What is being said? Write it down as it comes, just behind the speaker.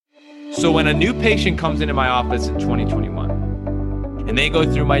So when a new patient comes into my office in 2021 and they go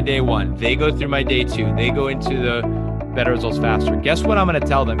through my day one, they go through my day two, they go into the better results faster, guess what I'm going to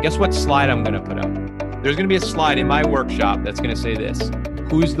tell them? Guess what slide I'm going to put up? There's going to be a slide in my workshop that's going to say this: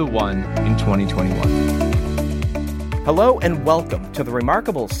 who's the one in 2021? Hello and welcome to the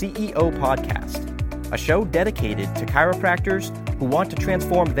Remarkable CEO Podcast, a show dedicated to chiropractors who want to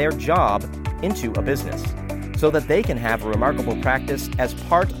transform their job into a business so that they can have a remarkable practice as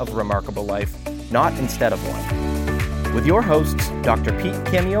part of a remarkable life, not instead of one. With your hosts, Dr. Pete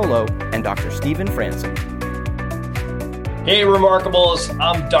Camiolo and Dr. Stephen Franson. Hey, Remarkables,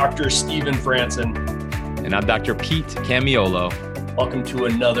 I'm Dr. Stephen Franson. And I'm Dr. Pete Camiolo. Welcome to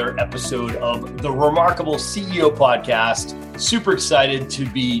another episode of the Remarkable CEO Podcast. Super excited to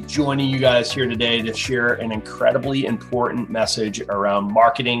be joining you guys here today to share an incredibly important message around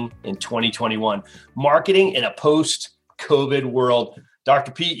marketing in 2021. Marketing in a post-COVID world.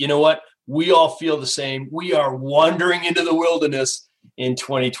 Dr. Pete, you know what? We all feel the same. We are wandering into the wilderness in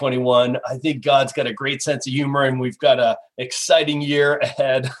 2021. I think God's got a great sense of humor and we've got an exciting year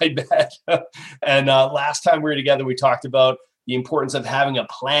ahead, I bet. And last time we were together, we talked about the importance of having a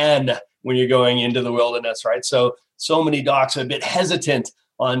plan when you're going into the wilderness, right? So many docs are a bit hesitant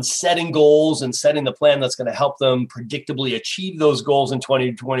on setting goals and setting the plan that's going to help them predictably achieve those goals in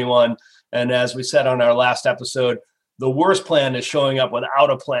 2021. And as we said on our last episode, the worst plan is showing up without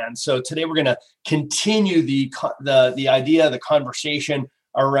a plan. So today we're going to continue the idea, the conversation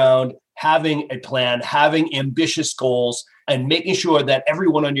around having a plan, having ambitious goals, and making sure that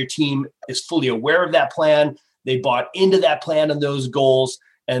everyone on your team is fully aware of that plan. They bought into that plan and those goals,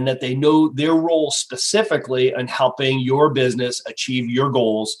 and that they know their role specifically in helping your business achieve your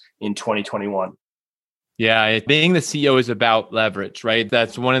goals in 2021. Yeah, being the CEO is about leverage, right?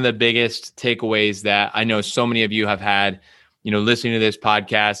 That's one of the biggest takeaways that I know so many of you have had, listening to this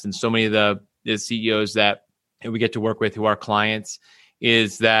podcast, and so many of the CEOs that we get to work with who are clients,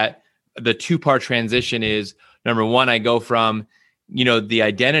 is that the two-part transition is, number one, I go from the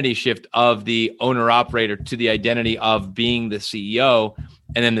identity shift of the owner operator to the identity of being the CEO.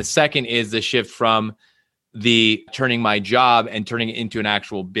 And then the second is the shift from the turning my job and turning it into an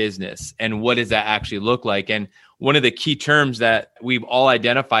actual business. And what does that actually look like? And one of the key terms that we've all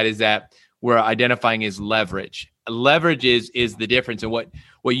identified is that we're identifying is leverage. Leverage is the difference. And what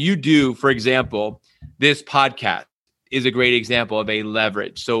you do, for example, this podcast is a great example of a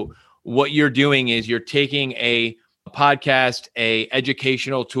leverage. So what you're doing is you're taking a podcast, a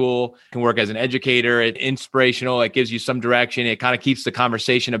educational tool, can work as an educator, it's inspirational, it gives you some direction, it kind of keeps the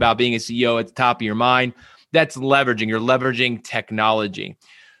conversation about being a CEO at the top of your mind. That's leveraging. You're leveraging technology.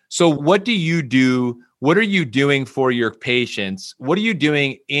 So what do you do? What are you doing for your patients? What are you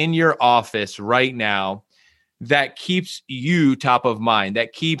doing in your office right now that keeps you top of mind,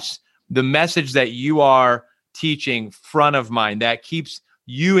 that keeps the message that you are teaching front of mind, that keeps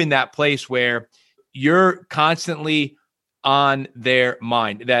you in that place where you're constantly on their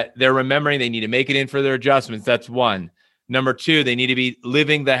mind, that they're remembering they need to make it in for their adjustments? That's one. Number two, they need to be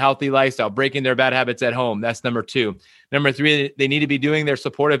living the healthy lifestyle, breaking their bad habits at home. That's number two. Number three, they need to be doing their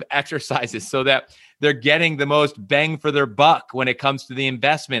supportive exercises so that they're getting the most bang for their buck when it comes to the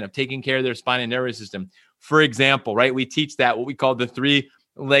investment of taking care of their spine and nervous system. For example, right, we teach that what we call the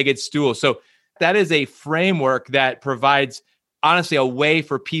three-legged stool. So that is a framework that provides, honestly, a way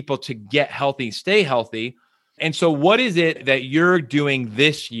for people to get healthy, stay healthy. And so what is it that you're doing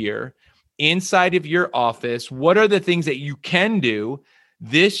this year inside of your office? What are the things that you can do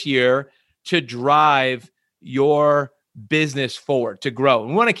this year to drive your business forward, to grow? And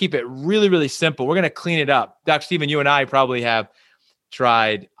we want to keep it really, really simple. We're going to clean it up. Dr. Stephen, you and I probably have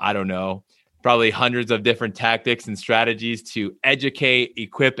tried, probably hundreds of different tactics and strategies to educate,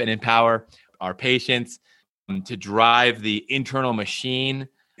 equip, and empower our patients, to drive the internal machine.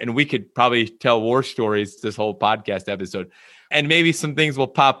 And we could probably tell war stories this whole podcast episode. And maybe some things will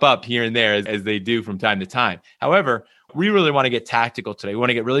pop up here and there as they do from time to time. However, we really want to get tactical today. We want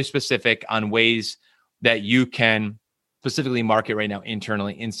to get really specific on ways that you can specifically market right now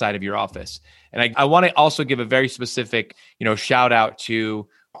internally inside of your office. And I want to also give a very specific, shout out to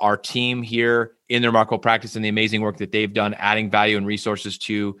our team here in the Remarkable Practice and the amazing work that they've done, adding value and resources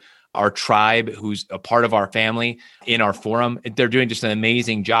to our tribe, who's a part of our family in our forum. They're doing just an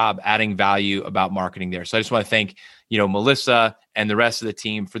amazing job adding value about marketing there. So I just want to thank, Melissa and the rest of the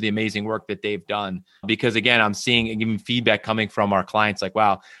team for the amazing work that they've done. Because again, I'm seeing and giving feedback coming from our clients like,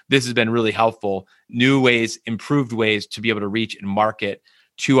 wow, this has been really helpful. New ways, improved ways to be able to reach and market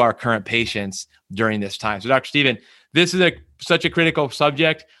to our current patients during this time. So Dr. Stephen, this is such a critical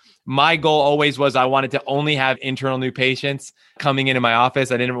subject. My goal always was I wanted to only have internal new patients coming into my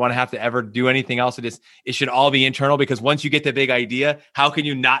office. I didn't want to have to ever do anything else. It should all be internal, because once you get the big idea, how can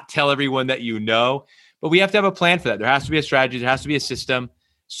you not tell everyone that you know? But we have to have a plan for that. There has to be a strategy. There has to be a system.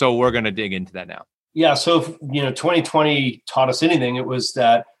 So we're going to dig into that now. Yeah. So if, 2020 taught us anything, it was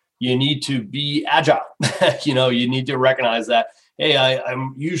that you need to be agile. You need to recognize that, hey,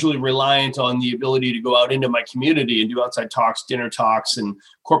 I'm usually reliant on the ability to go out into my community and do outside talks, dinner talks, and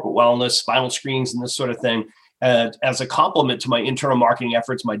corporate wellness, spinal screenings, and this sort of thing, as a complement to my internal marketing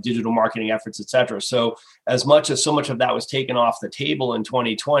efforts, my digital marketing efforts, et cetera. So as much as so much of that was taken off the table in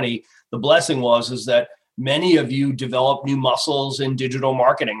 2020, the blessing is that many of you developed new muscles in digital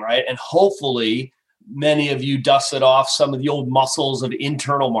marketing, right? And hopefully many of you dusted off some of the old muscles of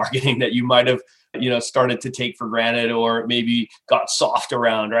internal marketing that you might have, started to take for granted or maybe got soft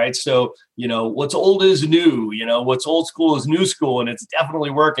around, right? So, what's old is new, what's old school is new school, and it's definitely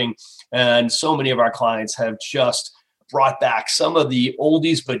working. And so many of our clients have just brought back some of the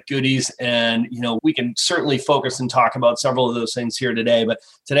oldies but goodies. And, we can certainly focus and talk about several of those things here today. But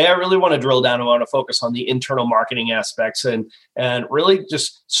today I really want to drill down. I want to focus on the internal marketing aspects and really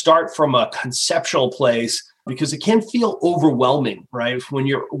just start from a conceptual place, because it can feel overwhelming, right? When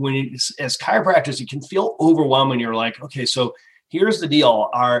as chiropractors, it can feel overwhelming. You're like, okay, so here's the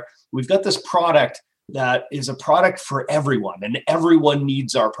deal. We've got this product that is a product for everyone, and everyone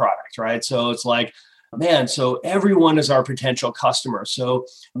needs our product, right? So it's like, man, so everyone is our potential customer. So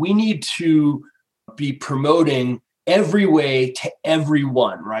we need to be promoting every way to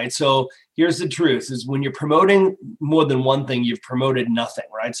everyone, right? So here's the truth is when you're promoting more than one thing, you've promoted nothing,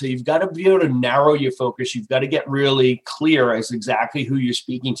 right? So you've got to be able to narrow your focus. You've got to get really clear as exactly who you're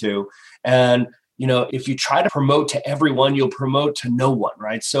speaking to. And, if you try to promote to everyone, you'll promote to no one,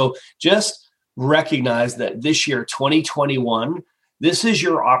 right? So just recognize that this year, 2021, this is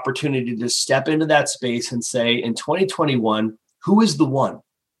your opportunity to step into that space and say, in 2021, who is the one?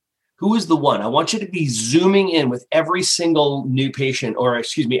 Who is the one? I want you to be zooming in with every single new patient,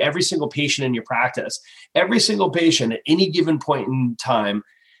 every single patient in your practice. Every single patient at any given point in time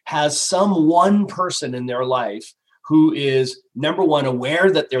has some one person in their life who is, number one,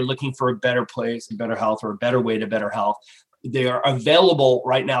 aware that they're looking for a better place, a better health, or a better way to better health. They are available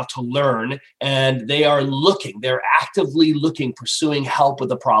right now to learn, and they're actively looking, pursuing help with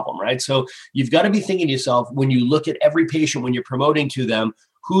the problem, right? So you've got to be thinking to yourself, when you look at every patient, when you're promoting to them,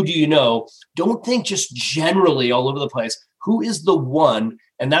 who do you know? Don't think just generally all over the place. Who is the one?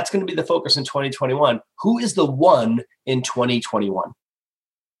 And that's going to be the focus in 2021. Who is the one in 2021?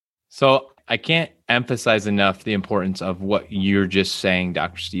 So I can't emphasize enough the importance of what you're just saying,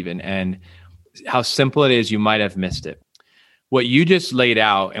 Dr. Stephen, and how simple it is. You might have missed it. What you just laid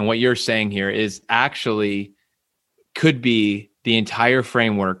out and what you're saying here is actually could be the entire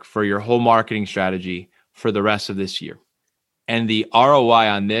framework for your whole marketing strategy for the rest of this year. And the ROI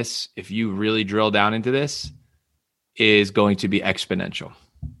on this, if you really drill down into this, is going to be exponential.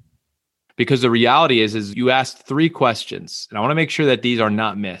 Because the reality is you asked 3 questions, and I want to make sure that these are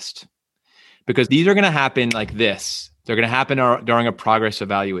not missed, because these are going to happen like this. They're going to happen during a progress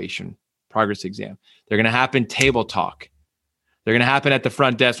evaluation, progress exam. They're going to happen table talk. They're going to happen at the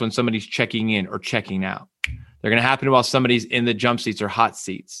front desk when somebody's checking in or checking out. They're going to happen while somebody's in the jump seats or hot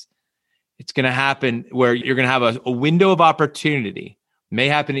seats. It's going to happen where you're going to have a window of opportunity. It may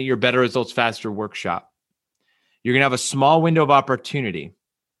happen at your Better Results Faster workshop. You're going to have a small window of opportunity,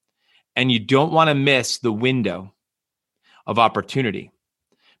 and you don't want to miss the window of opportunity,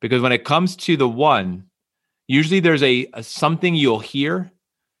 because when it comes to the one, usually there's a something you'll hear,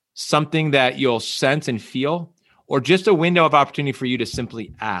 something that you'll sense and feel, or just a window of opportunity for you to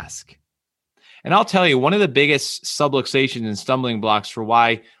simply ask. And I'll tell you, one of the biggest subluxations and stumbling blocks for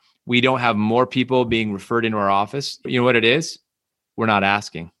why we don't have more people being referred into our office, you know what it is? We're not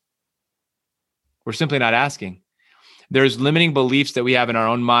asking. We're simply not asking. There's limiting beliefs that we have in our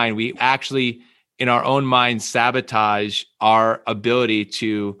own mind. We actually, in our own mind, sabotage our ability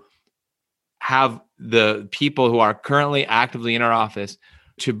to have the people who are currently actively in our office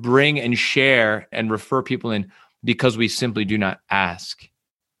to bring and share and refer people in, because we simply do not ask.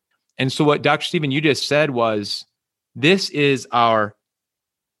 And so what Dr. Stephen, you just said was, this is our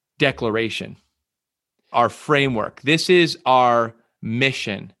declaration, our framework. This is our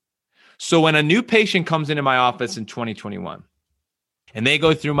mission. So when a new patient comes into my office in 2021, and they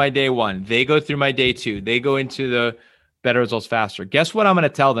go through my day 1, they go through my day 2, they go into the Better Results Faster, guess what I'm going to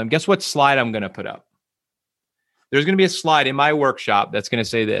tell them? Guess what slide I'm going to put up? There's going to be a slide in my workshop that's going to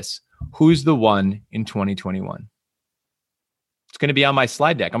say this: who's the one in 2021? It's going to be on my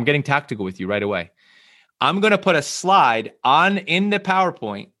slide deck. I'm getting tactical with you right away. I'm going to put a slide in the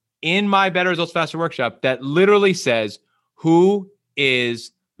PowerPoint in my Better Results Faster workshop that literally says, who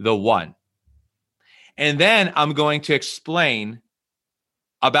is the one? And then I'm going to explain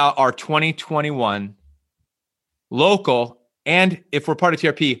about our 2021 local, and if we're part of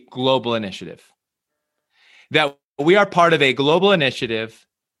TRP, global initiative. That we are part of a global initiative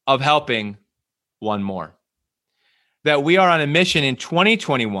of helping one more. That we are on a mission in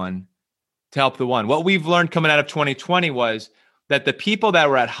 2021 to help the one. What we've learned coming out of 2020 was that the people that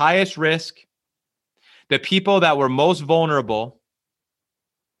were at highest risk, the people that were most vulnerable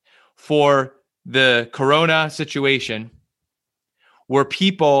for the corona situation were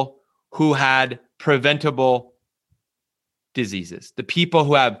people who had preventable diseases, the people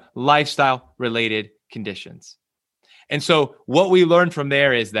who have lifestyle related conditions. And so what we learned from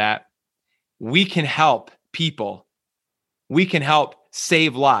there is that we can help people. We can help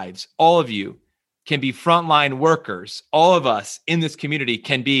save lives. All of you can be frontline workers. All of us in this community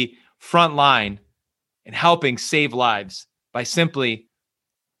can be frontline in helping save lives by simply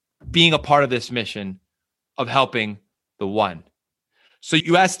being a part of this mission of helping the one. So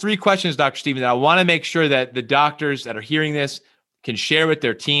you asked 3 questions, Dr. Stephen, that I want to make sure that the doctors that are hearing this can share with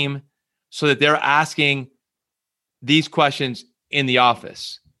their team so that they're asking these questions in the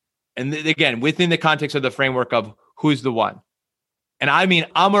office. And again, within the context of the framework of who's the one. And I mean,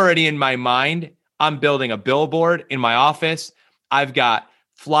 I'm already in my mind, I'm building a billboard in my office. I've got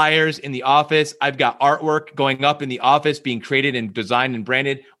flyers in the office. I've got artwork going up in the office, being created and designed and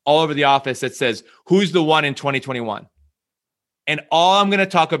branded all over the office that says, who's the one in 2021? And all I'm going to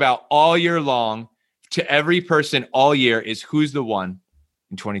talk about all year long to every person all year is who's the one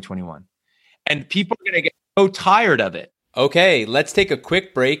in 2021. And people are going to get so tired of it. Okay, let's take a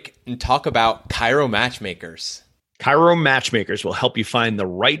quick break and talk about Chiro Matchmakers. Chiro Matchmakers will help you find the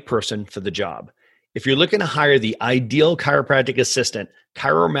right person for the job. If you're looking to hire the ideal chiropractic assistant,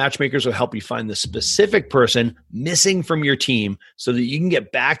 Chiro Matchmakers will help you find the specific person missing from your team so that you can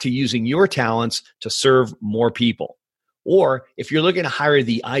get back to using your talents to serve more people. Or if you're looking to hire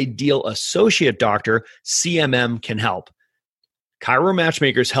the ideal associate doctor, CMM can help. Chiro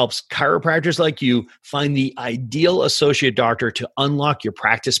Matchmakers helps chiropractors like you find the ideal associate doctor to unlock your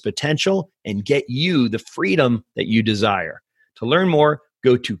practice potential and get you the freedom that you desire. To learn more,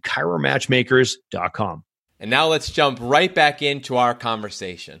 go to chiromatchmakers.com. And now let's jump right back into our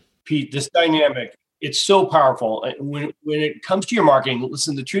conversation. Pete, this dynamic, it's so powerful. When it comes to your marketing,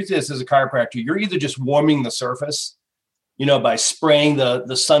 listen, the truth is, as a chiropractor, you're either just warming the surface, by spraying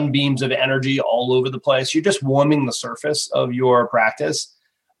the sunbeams of energy all over the place. You're just warming the surface of your practice,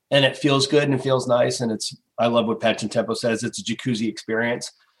 and it feels good and it feels nice. And I love what Pension Tempo says, it's a jacuzzi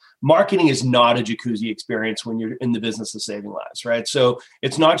experience. Marketing is not a jacuzzi experience when you're in the business of saving lives, right? So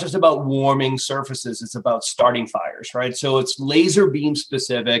it's not just about warming surfaces, it's about starting fires, right? So it's laser beam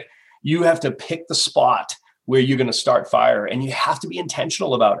specific. You have to pick the spot where you're going to start fire, and you have to be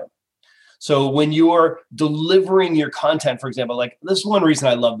intentional about it. So when you're delivering your content, for example, like this is one reason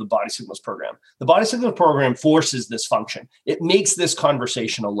I love the Body Signals program. The Body Signals program forces this function. It makes this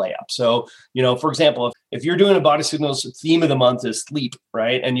conversation a layup. So, for example, if you're doing a Body Signals theme of the month is sleep,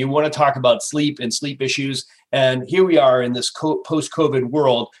 right? And you want to talk about sleep and sleep issues. And here we are in this post-COVID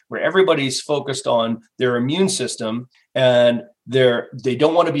world where everybody's focused on their immune system and they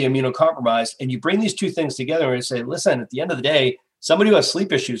don't want to be immunocompromised. And you bring these two things together and say, listen, at the end of the day, somebody who has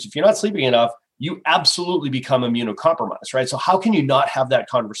sleep issues, if you're not sleeping enough, you absolutely become immunocompromised, right? So how can you not have that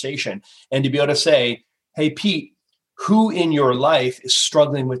conversation? And to be able to say, hey, Pete, who in your life is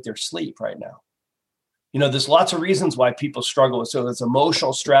struggling with their sleep right now? There's lots of reasons why people struggle. So it's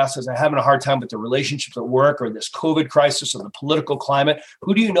emotional stress, as they're having a hard time with their relationships at work, or this COVID crisis, or the political climate.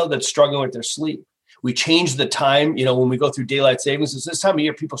 Who do you know that's struggling with their sleep? We change the time, when we go through daylight savings, it's this time of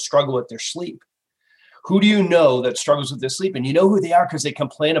year people struggle with their sleep. Who do you know that struggles with their sleep? And you know who they are because they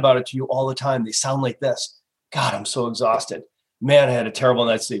complain about it to you all the time. They sound like this. God, I'm so exhausted. Man, I had a terrible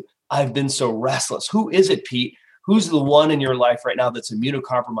night's sleep. I've been so restless. Who is it, Pete? Who's the one in your life right now that's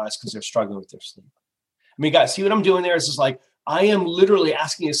immunocompromised because they're struggling with their sleep? I mean, guys, see what I'm doing there? It's just like, I am literally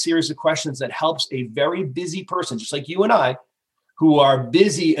asking a series of questions that helps a very busy person, just like you and I, who are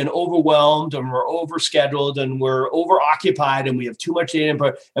busy and overwhelmed, and we're overscheduled and we're overoccupied and we have too much data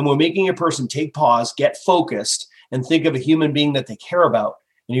input, and we're making a person take pause, get focused, and think of a human being that they care about.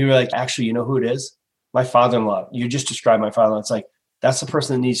 And you're like, actually, you know who it is? My father-in-law. You just described my father-in-law. It's like, that's the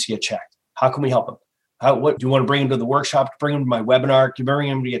person that needs to get checked. How can we help him? What do you want to bring him to the workshop? Bring him to my webinar? Do you bring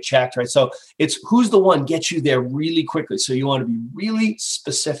him to get checked? Right. So it's who's the one gets you there really quickly. So you want to be really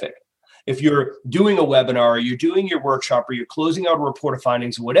specific. If you're doing a webinar, or you're doing your workshop, or you're closing out a report of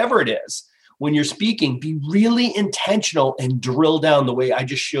findings, whatever it is, when you're speaking, be really intentional and drill down the way I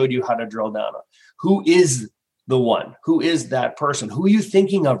just showed you how to drill down. Who is the one? Who is that person? Who are you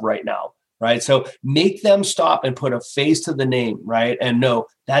thinking of right now? Right? So make them stop and put a face to the name, right? And know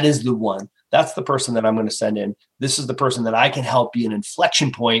that is the one. That's the person that I'm going to send in. This is the person that I can help be an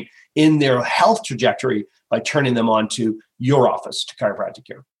inflection point in their health trajectory by turning them on to your office, to chiropractic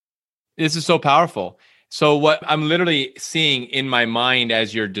care. This is so powerful. So what I'm literally seeing in my mind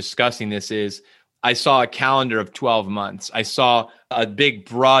as you're discussing this is I saw a calendar of 12 months. I saw a big,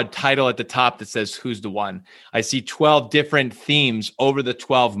 broad title at the top that says, who's the one? I see 12 different themes over the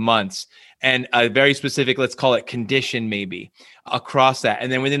 12 months and a very specific, let's call it condition maybe, across that. And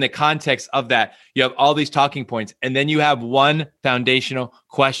then within the context of that, you have all these talking points. And then you have one foundational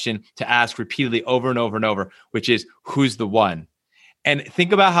question to ask repeatedly over and over and over, which is, who's the one? And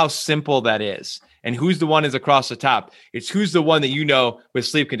think about how simple that is. And who's the one is across the top. It's who's the one that you know with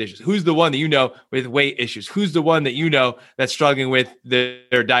sleep conditions. Who's the one that you know with weight issues. Who's the one that you know that's struggling with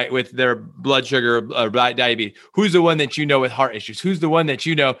their diet, with their blood sugar, diabetes. Who's the one that you know with heart issues. Who's the one that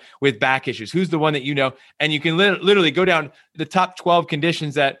you know with back issues. Who's the one that you know. And you can literally go down the top 12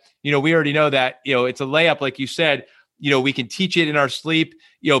 conditions that, we already know that, it's a layup, like you said. We can teach it in our sleep.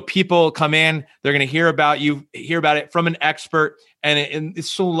 People come in, they're going to hear about it from an expert. And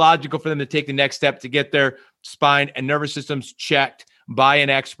it's so logical for them to take the next step to get their spine and nervous systems checked by an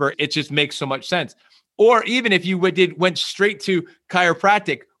expert. It just makes so much sense. Or even if you went straight to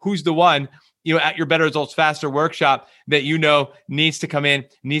chiropractic, who's the one, at your Better Results Faster workshop that needs to come in,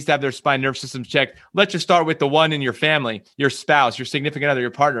 needs to have their spine nerve systems checked. Let's just start with the one in your family, your spouse, your significant other,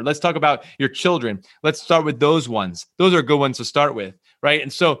 your partner. Let's talk about your children. Let's start with those ones. Those are good ones to start with, right?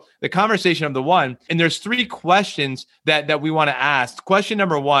 And so the conversation of the one, and there's 3 questions that we want to ask. Question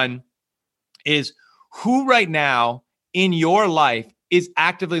number 1 is, who right now in your life is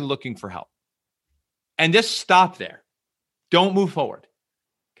actively looking for help? And just stop there. Don't move forward,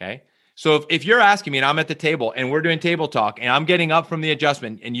 okay? So if you're asking me and I'm at the table and we're doing table talk and I'm getting up from the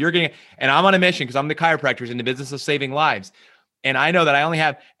adjustment and and I'm on a mission because I'm the chiropractor in the business of saving lives. And I know that I only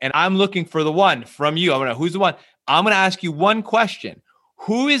have, and I'm looking for the one from you. Who's the one? I'm going to ask you one question.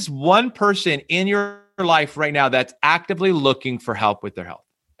 Who is one person in your life right now that's actively looking for help with their health?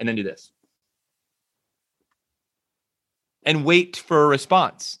 And then do this. And wait for a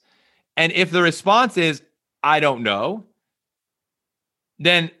response. And if the response is, I don't know,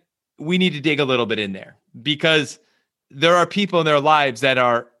 then we need to dig a little bit in there, because there are people in their lives that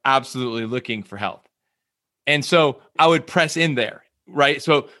are absolutely looking for help. And so I would press in there, right?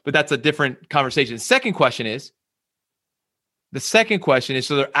 So, but that's a different conversation. The second question is,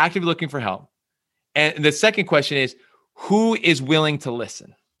 so they're actively looking for help. And the second question is, who is willing to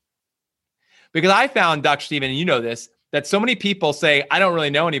listen? Because I found, Dr. Stephen, and you know this, that so many people say, I don't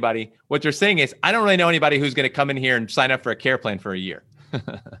really know anybody. What they're saying is, I don't really know anybody who's going to come in here and sign up for a care plan for a year.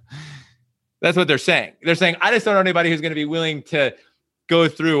 That's what they're saying. They're saying, I just don't know anybody who's going to be willing to go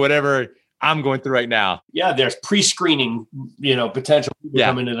through whatever I'm going through right now. Yeah, there's pre-screening, potential people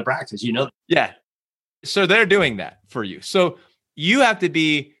coming into the practice, Yeah. So they're doing that for you. So you have to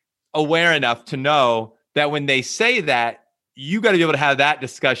be aware enough to know that when they say that, you got to be able to have that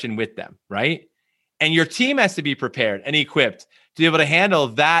discussion with them, right? And your team has to be prepared and equipped to be able to handle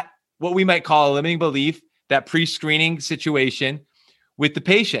that, what we might call a limiting belief, that pre-screening situation with the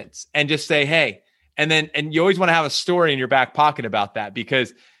patients, and just say, hey, and you always want to have a story in your back pocket about that,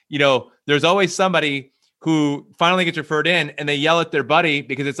 because, there's always somebody who finally gets referred in and they yell at their buddy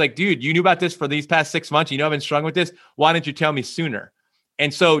because it's like, dude, you knew about this for these past 6 months. I've been struggling with this. Why didn't you tell me sooner?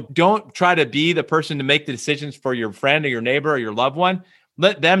 And so don't try to be the person to make the decisions for your friend or your neighbor or your loved one.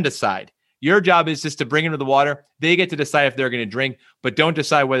 Let them decide. Your job is just to bring them to the water. They get to decide if they're going to drink, but don't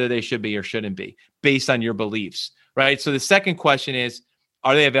decide whether they should be or shouldn't be based on your beliefs, right? So the second question is,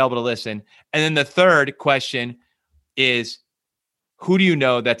 are they available to listen? And then the third question is, who do you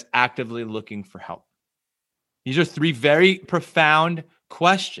know that's actively looking for help? These are 3 very profound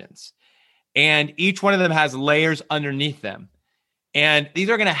questions. And each one of them has layers underneath them. And these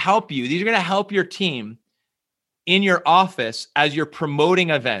are going to help you. These are going to help your team in your office as you're promoting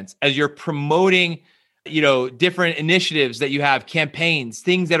events, as you're promoting, different initiatives that you have, campaigns,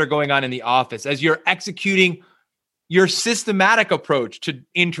 things that are going on in the office, as you're executing your systematic approach to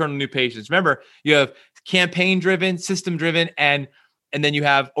internal new patients. Remember, you have campaign-driven, system-driven, and then you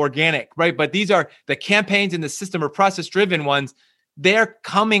have organic, right? But these are the campaigns and the system or process-driven ones. They're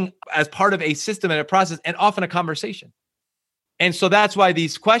coming as part of a system and a process, and often a conversation. And so that's why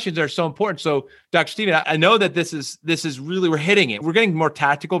these questions are so important. So, Dr. Stephen, I know that this is really, we're hitting it. We're getting more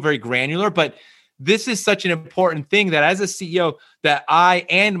tactical, very granular, but this is such an important thing that as a CEO, that I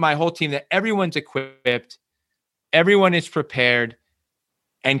and my whole team, that everyone's equipped, everyone is prepared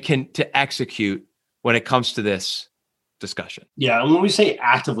and can to execute when it comes to this discussion. Yeah. And when we say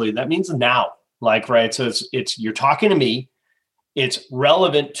actively, that means now, like, right. So it's, you're talking to me. It's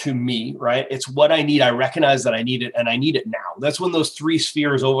relevant to me, right? It's what I need. I recognize that I need it and I need it now. That's when those three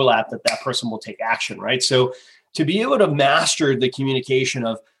spheres overlap, that person will take action, right? So to be able to master the communication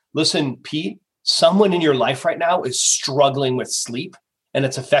of, listen, Pete, someone in your life right now is struggling with sleep and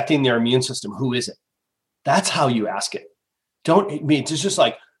it's affecting their immune system. Who is it? That's how you ask it. It's just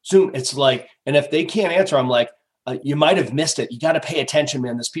like Zoom. It's like, and if they can't answer, I'm like, you might have missed it. You got to pay attention,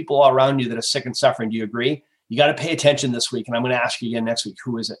 man. There's people all around you that are sick and suffering. Do you agree? You got to pay attention this week. And I'm going to ask you again next week,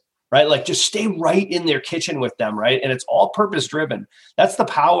 who is it? Right? Like just stay right in their kitchen with them. Right. And it's all purpose driven. That's the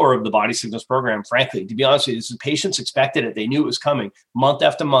power of the Body Signals program. Frankly, to be honest with you, the patients expected it. They knew it was coming month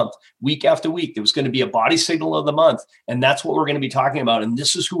after month, week after week. There was going to be a body signal of the month. And that's what we're going to be talking about. And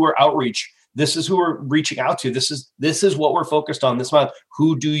this is who we're outreach. This is who we're reaching out to. This is what we're focused on this month.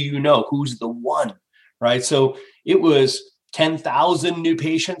 Who do you know? Who's the one? Right. So it was 10,000 new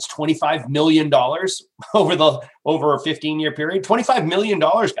patients, $25 million over a 15-year period, $25 million,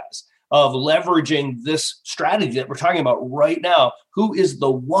 guys, of leveraging this strategy that we're talking about right now. Who is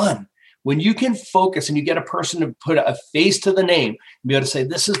the one? When you can focus and you get a person to put a face to the name and be able to say,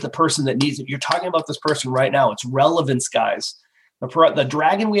 this is the person that needs it. You're talking about this person right now. It's relevance, guys. The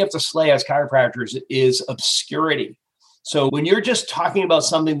dragon we have to slay as chiropractors is obscurity. So when you're just talking about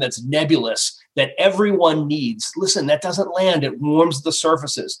something that's nebulous, that everyone needs, listen, that doesn't land. It warms the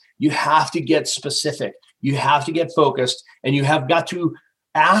surfaces. You have to get specific. You have to get focused, and you have got to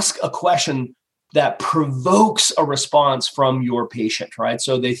ask a question that provokes a response from your patient, right?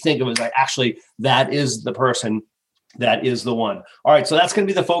 So they think of it as like, actually, that is the person. That is the one. All right. So that's going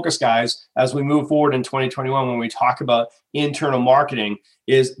to be the focus, guys, as we move forward in 2021, when we talk about internal marketing,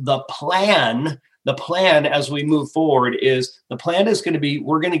 is the plan. The plan as we move forward is going to be,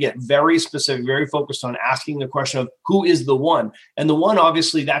 we're going to get very specific, very focused on asking the question of who is the one. And the one,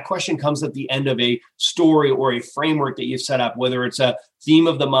 obviously, that question comes at the end of a story or a framework that you've set up, whether it's a theme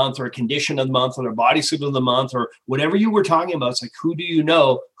of the month or a condition of the month or a body signal of the month or whatever you were talking about. It's like, who do you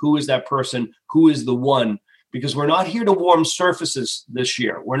know? Who is that person? Who is the one? Because we're not here to warm surfaces this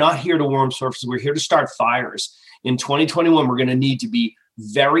year. We're not here to warm surfaces. We're here to start fires. In 2021, we're going to need to be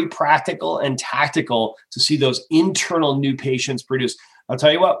very practical and tactical to see those internal new patients produced. I'll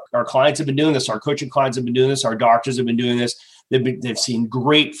tell you what, our clients have been doing this. Our coaching clients have been doing this. Our doctors have been doing this. They've seen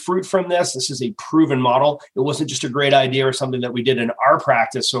great fruit from this. This is a proven model. It wasn't just a great idea or something that we did in our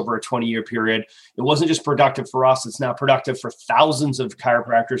practice over a 20-year period. It wasn't just productive for us. It's now productive for thousands of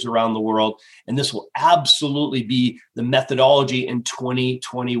chiropractors around the world. And this will absolutely be the methodology in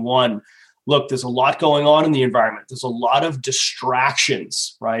 2021. Look, there's a lot going on in the environment. There's a lot of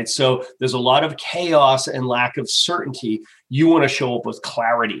distractions, right? So there's a lot of chaos and lack of certainty. You want to show up with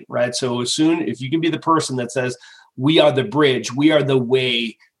clarity, right? So if you can be the person that says, we are the bridge, we are the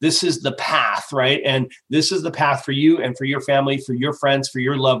way, this is the path, right? And this is the path for you and for your family, for your friends, for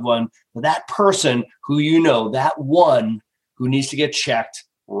your loved one, for that person who you know, that one who needs to get checked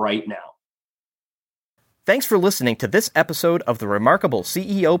right now. Thanks for listening to this episode of the Remarkable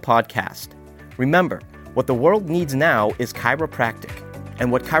CEO Podcast. Remember, what the world needs now is chiropractic,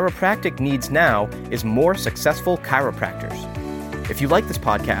 and what chiropractic needs now is more successful chiropractors. If you like this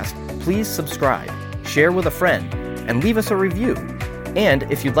podcast, please subscribe, share with a friend, and leave us a review. And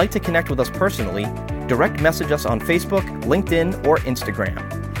if you'd like to connect with us personally, direct message us on Facebook, LinkedIn, or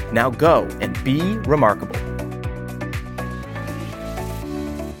Instagram. Now go and be remarkable.